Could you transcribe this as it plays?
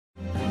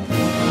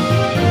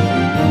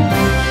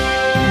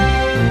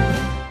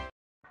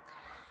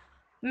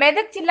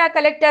మెదక్ జిల్లా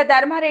కలెక్టర్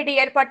ధర్మారెడ్డి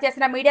ఏర్పాటు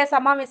చేసిన మీడియా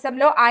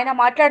సమావేశంలో ఆయన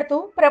మాట్లాడుతూ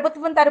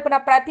ప్రభుత్వం తరపున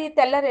ప్రతి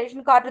తెల్ల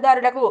రేషన్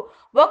కార్డుదారులకు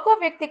ఒక్కో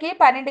వ్యక్తికి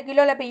 12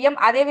 కిలోల బియ్యం,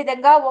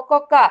 అదేవిధంగా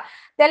ఒక్కొక్క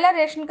తెల్ల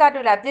రేషన్ కార్డు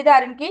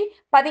లబ్ధిదారునికి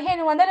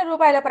 1500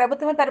 రూపాయల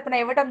ప్రభుత్వం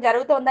తరపున ఇవ్వడం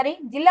జరుగుతోందని,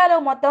 జిల్లాలో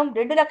మొత్తం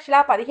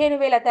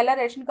 2,15,000 తెల్ల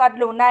రేషన్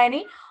కార్డులు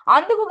ఉన్నాయని,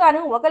 అందుకు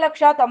గాను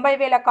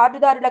 1,90,000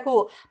 కార్డుదారులకు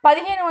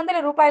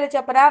 1500 రూపాయల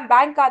చొప్పున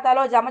బ్యాంక్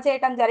ఖాతాలో జమ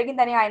చేయడం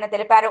జరిగిందని ఆయన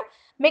తెలిపారు.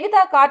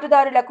 మిగతా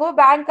కార్డుదారులకు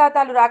బ్యాంక్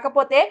ఖాతాలు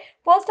రాకపోతే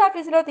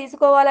పోస్టాఫీసులో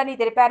తీసుకోవాలని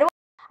తెలిపారు.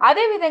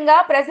 అదేవిధంగా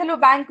ప్రజలు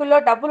బ్యాంకుల్లో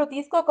డబ్బులు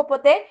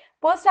తీసుకోకపోతే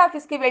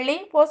పోస్టాఫీస్కి వెళ్లి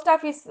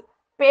పోస్టాఫీస్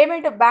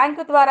పేమెంట్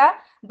బ్యాంకు ద్వారా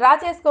డ్రా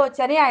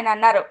చేసుకోవచ్చని ఆయన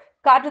అన్నారు.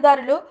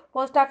 కార్డుదారులు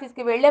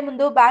పోస్టాఫీస్కి వెళ్లే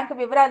ముందు బ్యాంకు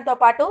వివరాలతో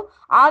పాటు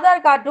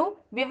ఆధార్ కార్డు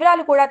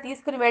వివరాలు కూడా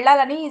తీసుకుని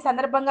వెళ్లాలని ఈ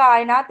సందర్భంగా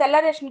ఆయన తెల్ల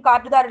రేషన్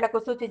కార్డుదారులకు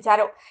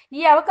సూచించారు.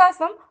 ఈ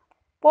అవకాశం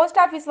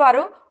పోస్టాఫీస్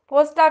వారు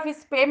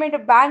పోస్టాఫీస్ పేమెంట్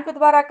బ్యాంకు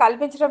ద్వారా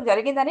కల్పించడం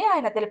జరిగిందని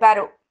ఆయన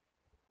తెలిపారు.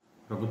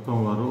 ప్రభుత్వం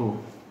వారు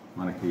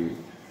మనకి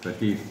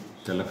ప్రతి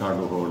తెల్ల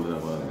కార్డు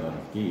హోల్డర్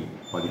గారికి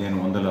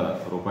 1500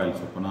 రూపాయల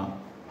చొప్పున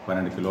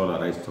 12 కిలోల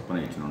రైస్ చొప్పున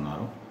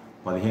ఇచ్చినున్నారు.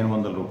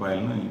 1500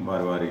 రూపాయలను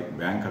వారి వారి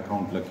బ్యాంక్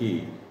అకౌంట్లకి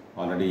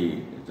ఆల్రెడీ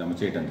జమ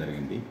చేయడం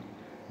జరిగింది.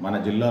 మన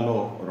జిల్లాలో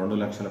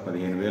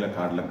 2,15,000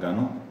 కార్డులకు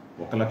గాను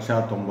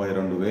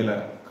 1,92,000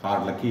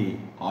 కార్డులకి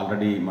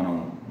ఆల్రెడీ మనం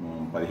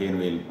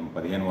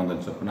 1500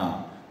 చొప్పున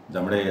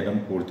జమ చేయడం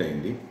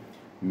పూర్తయింది.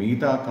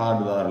 మిగతా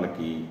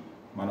కార్డుదారులకి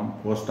మనం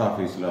పోస్ట్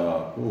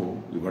ఆఫీసులకు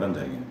ఇవ్వడం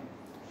జరిగింది.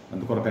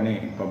 అందుకొరకని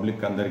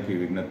పబ్లిక్ అందరికీ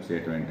విజ్ఞప్తి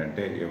చేయడం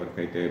ఏంటంటే,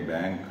 ఎవరికైతే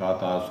బ్యాంక్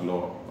ఖాతాస్లో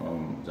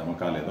జమ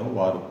కాలేదో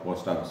వారు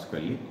పోస్ట్ ఆఫీస్కి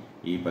వెళ్ళి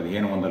ఈ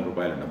 1500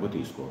 రూపాయల డబ్బు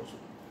తీసుకోవచ్చు.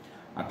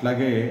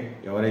 అట్లాగే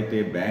ఎవరైతే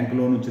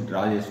బ్యాంకులో నుంచి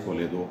డ్రా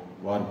చేసుకోలేదో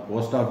వారు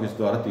పోస్ట్ ఆఫీస్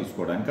ద్వారా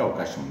తీసుకోవడానికి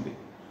అవకాశం ఉంది.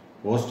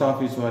 పోస్ట్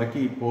ఆఫీస్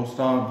వారికి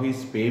పోస్ట్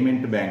ఆఫీస్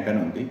పేమెంట్ బ్యాంక్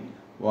అని ఉంది.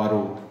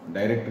 వారు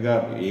డైరెక్ట్గా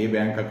ఏ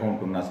బ్యాంక్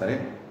అకౌంట్ ఉన్నా సరే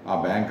ఆ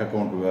బ్యాంక్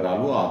అకౌంట్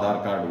వివరాలు, ఆధార్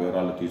కార్డు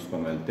వివరాలు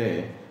తీసుకొని వెళ్తే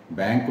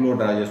బ్యాంకులో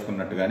డ్రా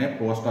చేసుకున్నట్టుగానే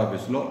పోస్ట్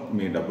ఆఫీస్లో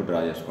మీ డబ్బు డ్రా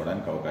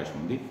చేసుకోవడానికి అవకాశం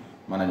ఉంది.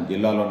 మన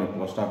జిల్లాలోని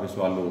పోస్ట్ ఆఫీస్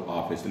వాళ్ళు ఆ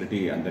ఫెసిలిటీ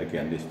అందరికీ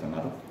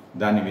అందిస్తున్నారు.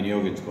 దాన్ని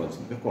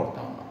వినియోగించుకోవాల్సిందిగా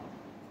కోరుతా ఉన్నాం.